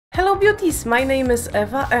Hello beauties, my name is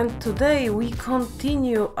Eva and today we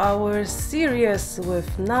continue our series with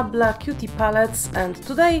NABLA Cutie palettes, and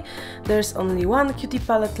today there's only one cutie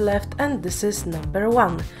palette left and this is number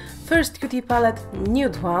 1. First cutie palette,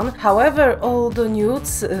 nude one. However, all the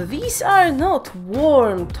nudes, these are not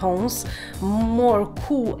warm tones, more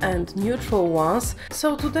cool and neutral ones.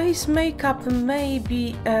 So today's makeup may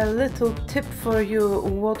be a little tip for you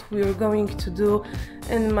what we're going to do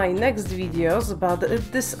in my next videos, but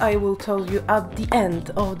this I will tell you at the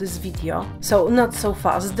end of this video. So not so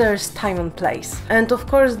fast, there's time and place. And of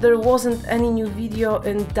course there wasn't any new video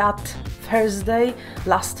in that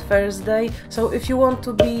last Thursday, so if you want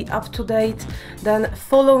to be up to date, then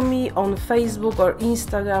follow me on Facebook or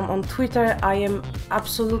Instagram. On Twitter I am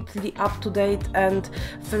absolutely up to date and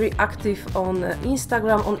very active on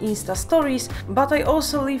Instagram, on Insta stories, but I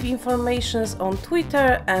also leave informations on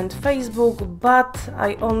Twitter and Facebook. But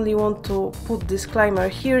I only want to put disclaimer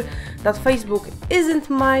here that Facebook isn't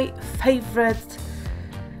my favorite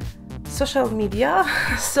social media,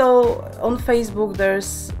 so on Facebook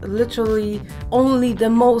there's literally only the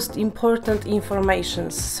most important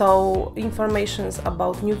information, so informations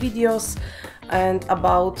about new videos and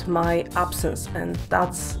about my absence, and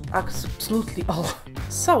that's absolutely all.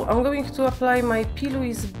 So I'm going to apply my P.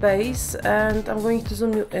 base and I'm going to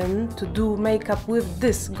zoom you in to do makeup with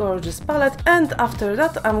this gorgeous palette, and after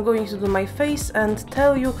that I'm going to do my face and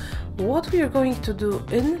tell you what we are going to do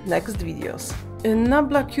in next videos. In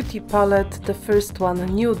NABLA Cutie palette, the first one,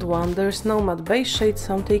 nude one, there's no matte base shade,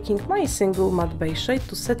 so I'm taking my single matte base shade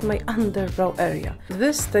to set my underbrow area.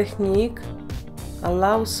 This technique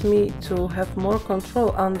allows me to have more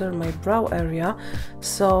control under my brow area,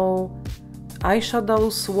 so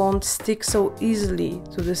eyeshadows won't stick so easily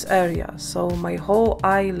to this area. So my whole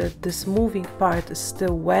eyelid, this moving part, is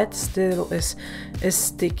still wet, still is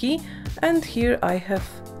sticky, and here I have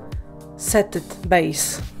set it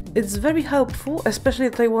base. It's very helpful, especially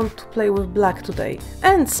if I want to play with black today.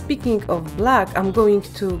 And speaking of black, I'm going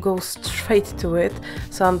to go straight to it.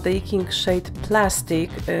 So I'm taking shade Plastic,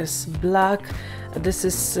 is black. This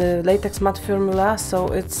is latex matte formula, so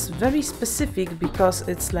it's very specific because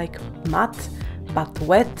it's like matte but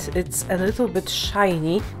wet. It's a little bit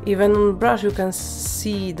shiny. Even on brush you can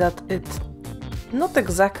see that it not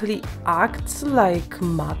exactly acts like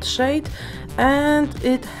matte shade, and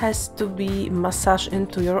it has to be massaged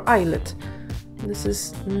into your eyelid. This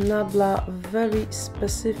is NABLA very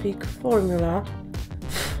specific formula.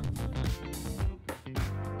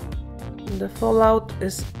 The fallout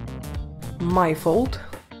is my fault.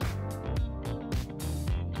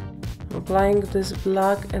 Applying this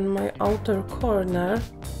black in my outer corner,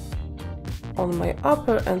 on my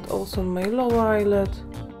upper and also on my lower eyelid.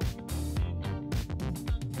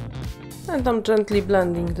 And I'm gently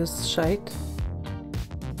blending this shade.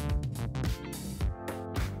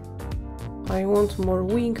 I want more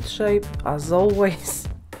winged shape, as always.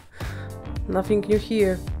 Nothing new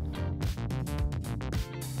here.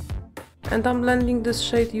 And I'm blending this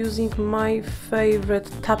shade using my favorite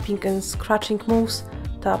tapping and scratching moves.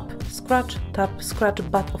 Tap, scratch,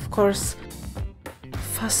 but of course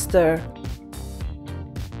faster.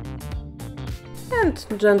 And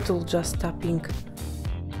gentle just tapping.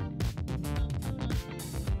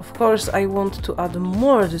 Of course I want to add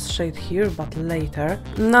more this shade here, but later.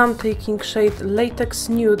 Now I'm taking shade Latex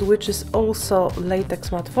Nude, which is also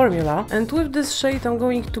latex matte formula, and with this shade I'm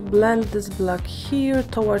going to blend this black here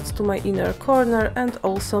towards to my inner corner and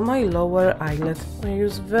also my lower eyelid. I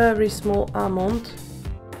use very small amount.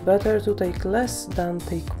 Better to take less than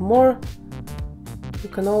take more. You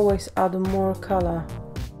can always add more color.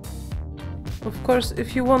 Of course,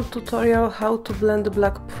 if you want tutorial how to blend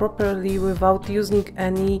black properly without using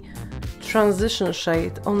any transition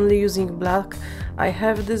shade, only using black, I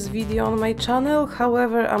have this video on my channel.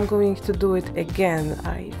 However, I'm going to do it again,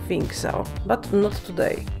 I think so, but not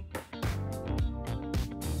today.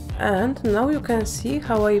 And now you can see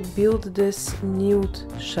how I build this nude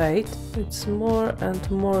shade. It's more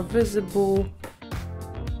and more visible.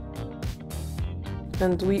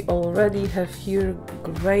 And we already have here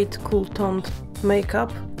great cool toned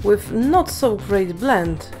makeup with not so great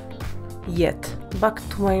blend yet. Back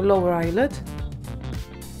to my lower eyelid,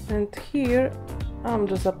 and here I'm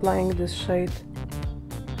just applying this shade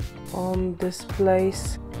on this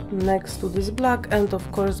place next to this black, and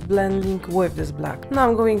of course blending with this black. Now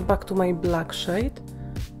I'm going back to my black shade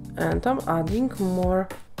and I'm adding more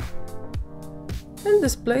in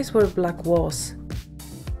this place where black was.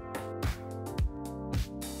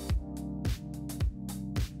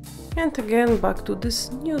 And again back to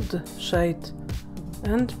this nude shade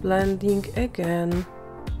and blending again.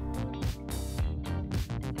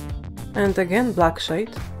 And again black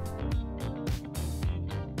shade.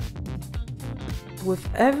 With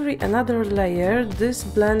every another layer, this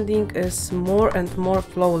blending is more and more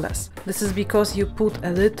flawless. This is because you put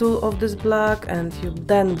a little of this black and you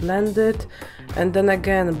then blend it, and then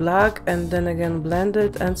again black, and then again blend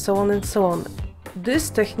it, and so on and so on.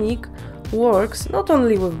 This technique works not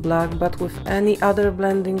only with black, but with any other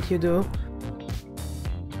blending you do.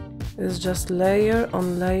 It's just layer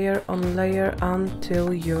on layer on layer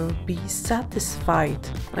until you'll be satisfied.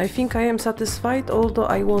 I think I am satisfied, although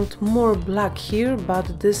I want more black here,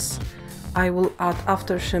 but this I will add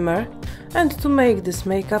after shimmer. And to make this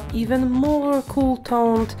makeup even more cool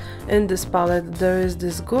toned, in this palette there is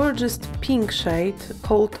this gorgeous pink shade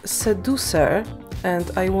called Seducer, and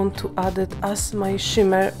I want to add it as my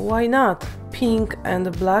shimmer. Why not? Pink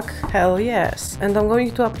and black, hell yes. And I'm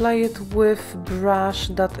going to apply it with brush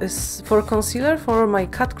that is for concealer for my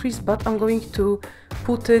cut crease, but I'm going to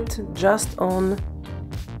put it just on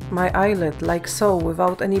my eyelid, like so,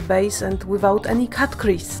 without any base and without any cut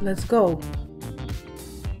crease. Let's go.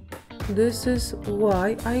 This is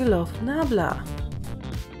why I love NABLA.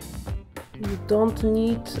 You don't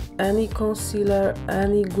need any concealer,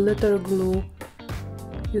 any glitter glue.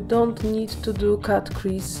 You don't need to do cut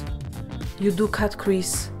crease. You do cut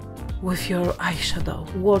crease with your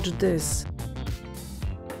eyeshadow. Watch this.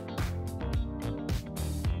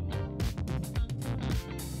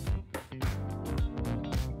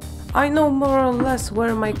 I know more or less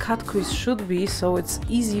where my cut crease should be, so it's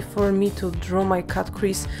easy for me to draw my cut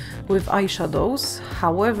crease with eyeshadows.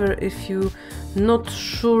 However, if you're not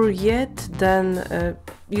sure yet, then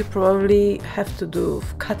you probably have to do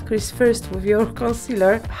cut crease first with your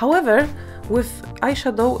concealer. However, with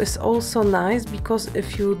eyeshadow is also nice, because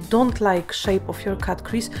if you don't like shape of your cut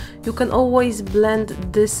crease, you can always blend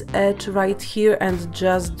this edge right here and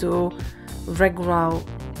just do regular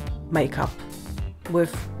makeup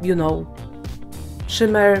with, you know,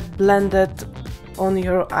 shimmer blended on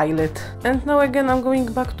your eyelid. And now again I'm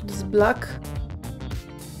going back to this black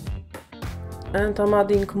and I'm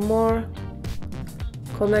adding more,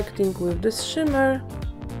 connecting with this shimmer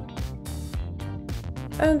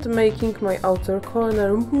and making my outer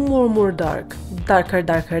corner more darker.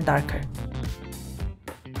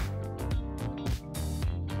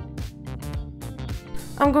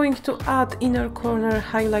 I'm going to add inner corner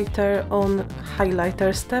highlighter on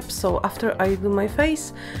highlighter step, so after I do my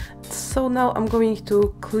face. So now I'm going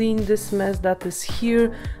to clean this mess that is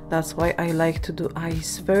here. That's why I like to do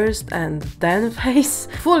eyes first and then face.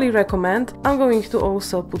 Fully recommend. I'm going to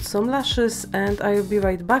also put some lashes and I'll be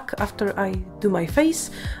right back after I do my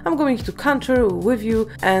face. I'm going to contour with you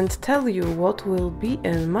and tell you what will be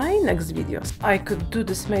in my next videos. I could do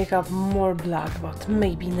this makeup more black, but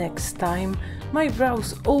maybe next time. My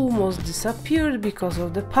brows almost disappeared because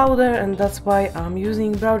of the powder, and that's why I'm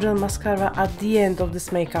using brow gel mascara at the end of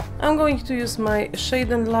this makeup. I'm going to use my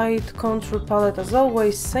Shade&Light contour palette as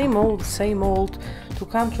always, same old, to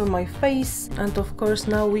contour my face. And of course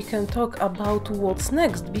now we can talk about what's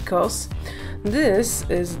next, because this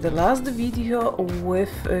is the last video with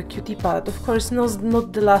Cutie palette. Of course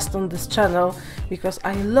not the last on this channel, because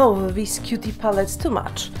I love these Cutie palettes too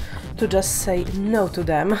much to just say no to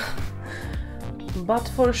them. But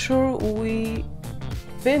for sure we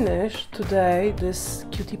finish today this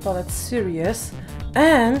Cutie palette series.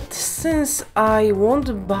 And since I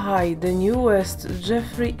won't buy the newest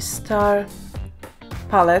Jeffree Star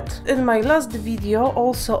palette, in my last video,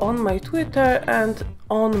 also on my Twitter and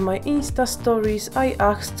on my Insta stories, I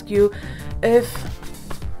asked you if,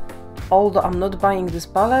 although I'm not buying this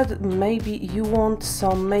palette, maybe you want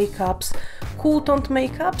some makeups, cool toned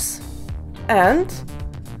makeups and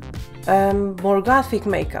more graphic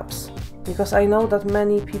makeups, because I know that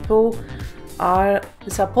many people are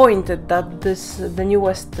disappointed that the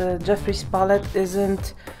newest Jeffree's palette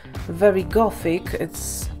isn't very gothic,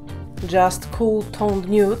 it's just cool toned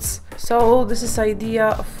nudes. So this is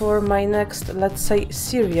idea for my next, let's say,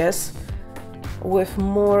 series with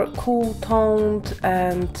more cool toned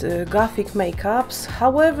and graphic makeups.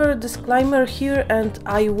 However, disclaimer here, and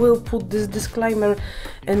I will put this disclaimer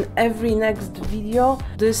in every next video,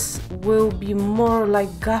 this will be more like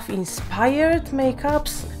goth inspired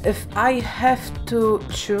makeups. If I have to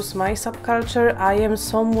choose my subculture, I am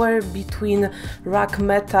somewhere between rock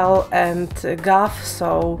metal and goth,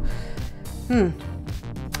 so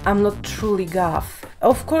I'm not truly goth.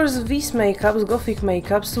 Of course, these makeups, gothic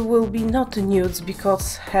makeups, will be not nudes,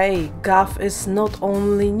 because hey, goth is not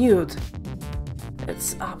only nude.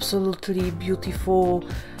 It's absolutely beautiful,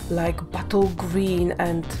 like bottle green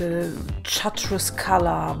and chartreuse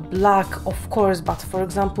color, black of course, but for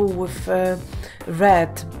example with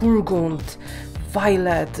red, burgund,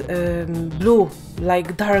 violet, blue,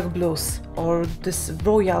 like dark blues, or this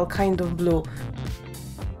royal kind of blue.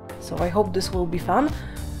 So I hope this will be fun.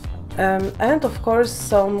 And of course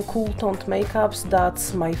some cool toned makeups,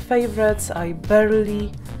 that's my favorites. I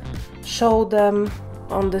barely show them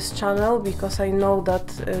on this channel because I know that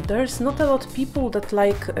there's not a lot of people that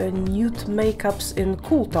like nude makeups in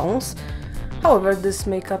cool tones. However, this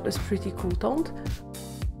makeup is pretty cool toned.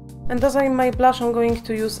 And as my blush, I'm going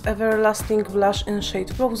to use Everlasting blush in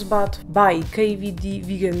shade Rosebud by KVD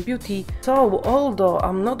Vegan Beauty. So, although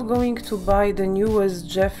I'm not going to buy the newest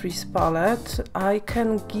Jeffree's palette, I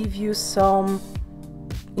can give you some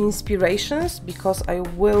inspirations, because I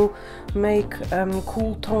will make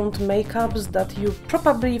cool toned makeups that you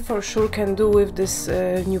probably for sure can do with this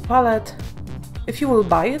new palette. If you will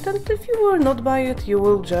buy it, and if you will not buy it, you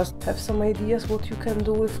will just have some ideas what you can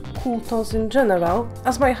do with cool tones in general.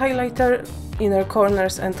 As my highlighter, inner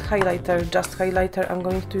corners and highlighter, just highlighter, I'm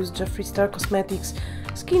going to use Jeffree Star Cosmetics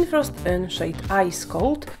Skin Frost in shade Ice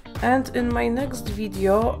Cold. And in my next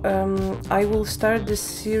video I will start this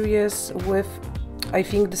series with, I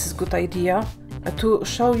think this is a good idea, to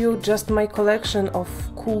show you just my collection of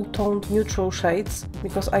cool toned neutral shades,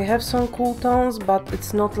 because I have some cool tones, but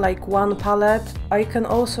it's not like one palette. I can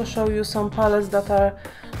also show you some palettes that are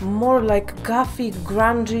more like gothic,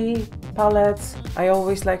 grungy palettes. I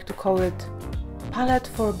always like to call it palette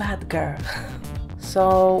for bad girl.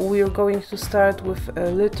 So we're going to start with a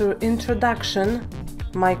little introduction,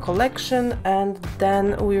 my collection, and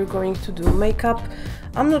then we're going to do makeup.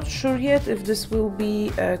 I'm not sure yet if this will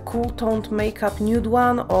be a cool toned makeup nude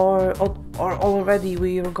one, or already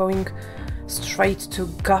we are going straight to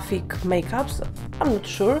gothic makeups. I'm not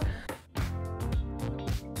sure.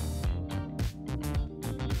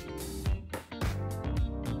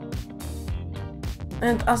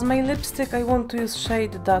 And as my lipstick, I want to use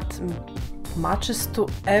shade that matches to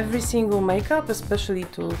every single makeup, especially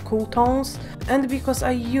to cool tones. And because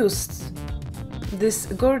I used this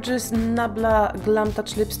gorgeous NABLA Glam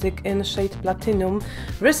Touch lipstick in shade Platinum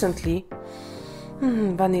recently,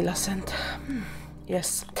 vanilla scent,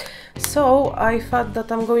 yes, so I thought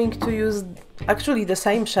that I'm going to use actually the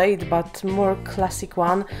same shade but more classic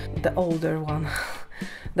one, the older one.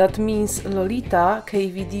 That means Lolita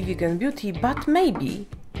KVD Vegan Beauty, but maybe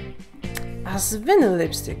as vinyl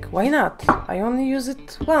lipstick, why not? I only use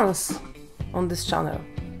it once on this channel,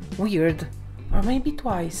 weird, or maybe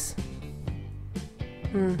twice.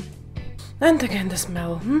 And again the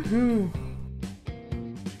smell.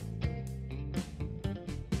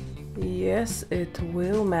 Yes, it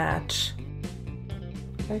will match.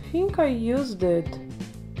 I think I used it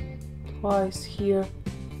twice here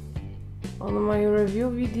on my review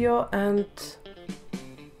video and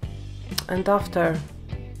after.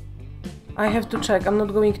 I have to check. I'm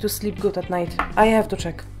not going to sleep good at night. I have to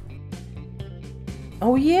check.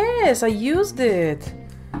 Oh yes, I used it.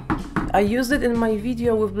 I used it in my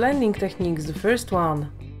video with blending techniques, the first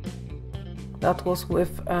one. That was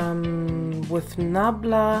with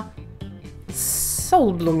NABLA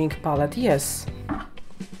Soul Blooming palette, yes.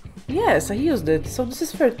 Yes, I used it, so this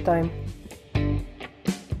is third time.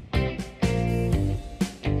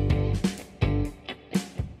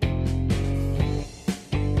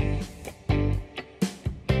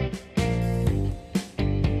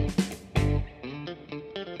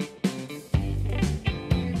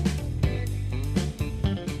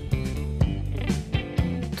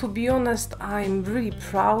 To be honest, I'm really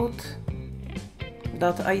proud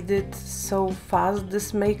that I did so fast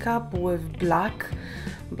this makeup with black.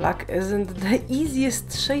 Black isn't the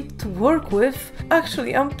easiest shade to work with.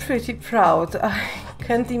 Actually, I'm pretty proud. I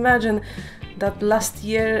can't imagine that last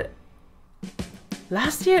year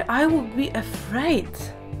I would be afraid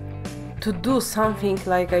to do something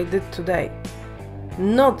like I did today.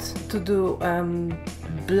 Not to do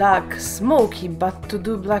black smoky, but to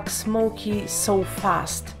do black smoky so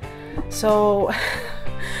fast. So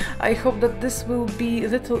I hope that this will be a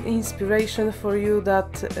little inspiration for you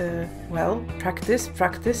that, well, practice,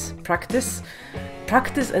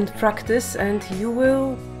 and you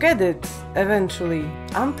will get it eventually.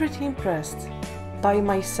 I'm pretty impressed by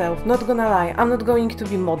myself, not gonna lie. I'm not going to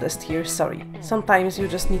be modest here, sorry. Sometimes you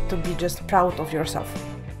just need to be just proud of yourself.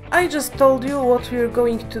 I just told you what we're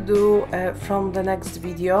going to do from the next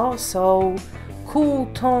video, so cool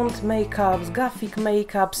toned makeups, gothic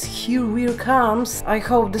makeups, here we comes. I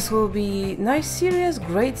hope this will be nice series,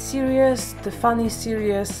 great series, the funny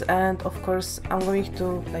series, and of course I'm going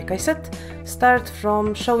to, like I said, start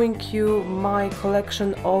from showing you my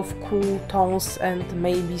collection of cool tones and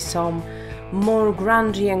maybe some more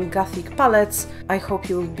grungy and gothic palettes. I hope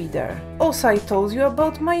you will be there. Also, I told you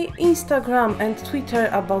about my Instagram and Twitter,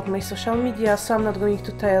 about my social media, so I'm not going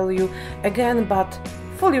to tell you again, but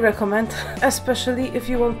fully recommend, especially if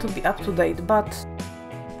you want to be up to date, but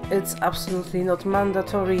it's absolutely not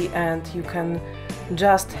mandatory and you can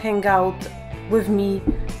just hang out with me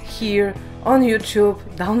here on YouTube.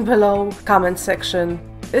 Down below, comment section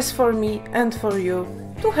is for me and for you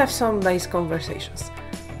to have some nice conversations.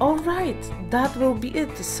 Alright, that will be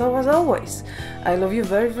it. So as always, I love you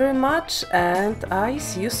very, very much and I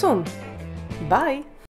see you soon. Bye!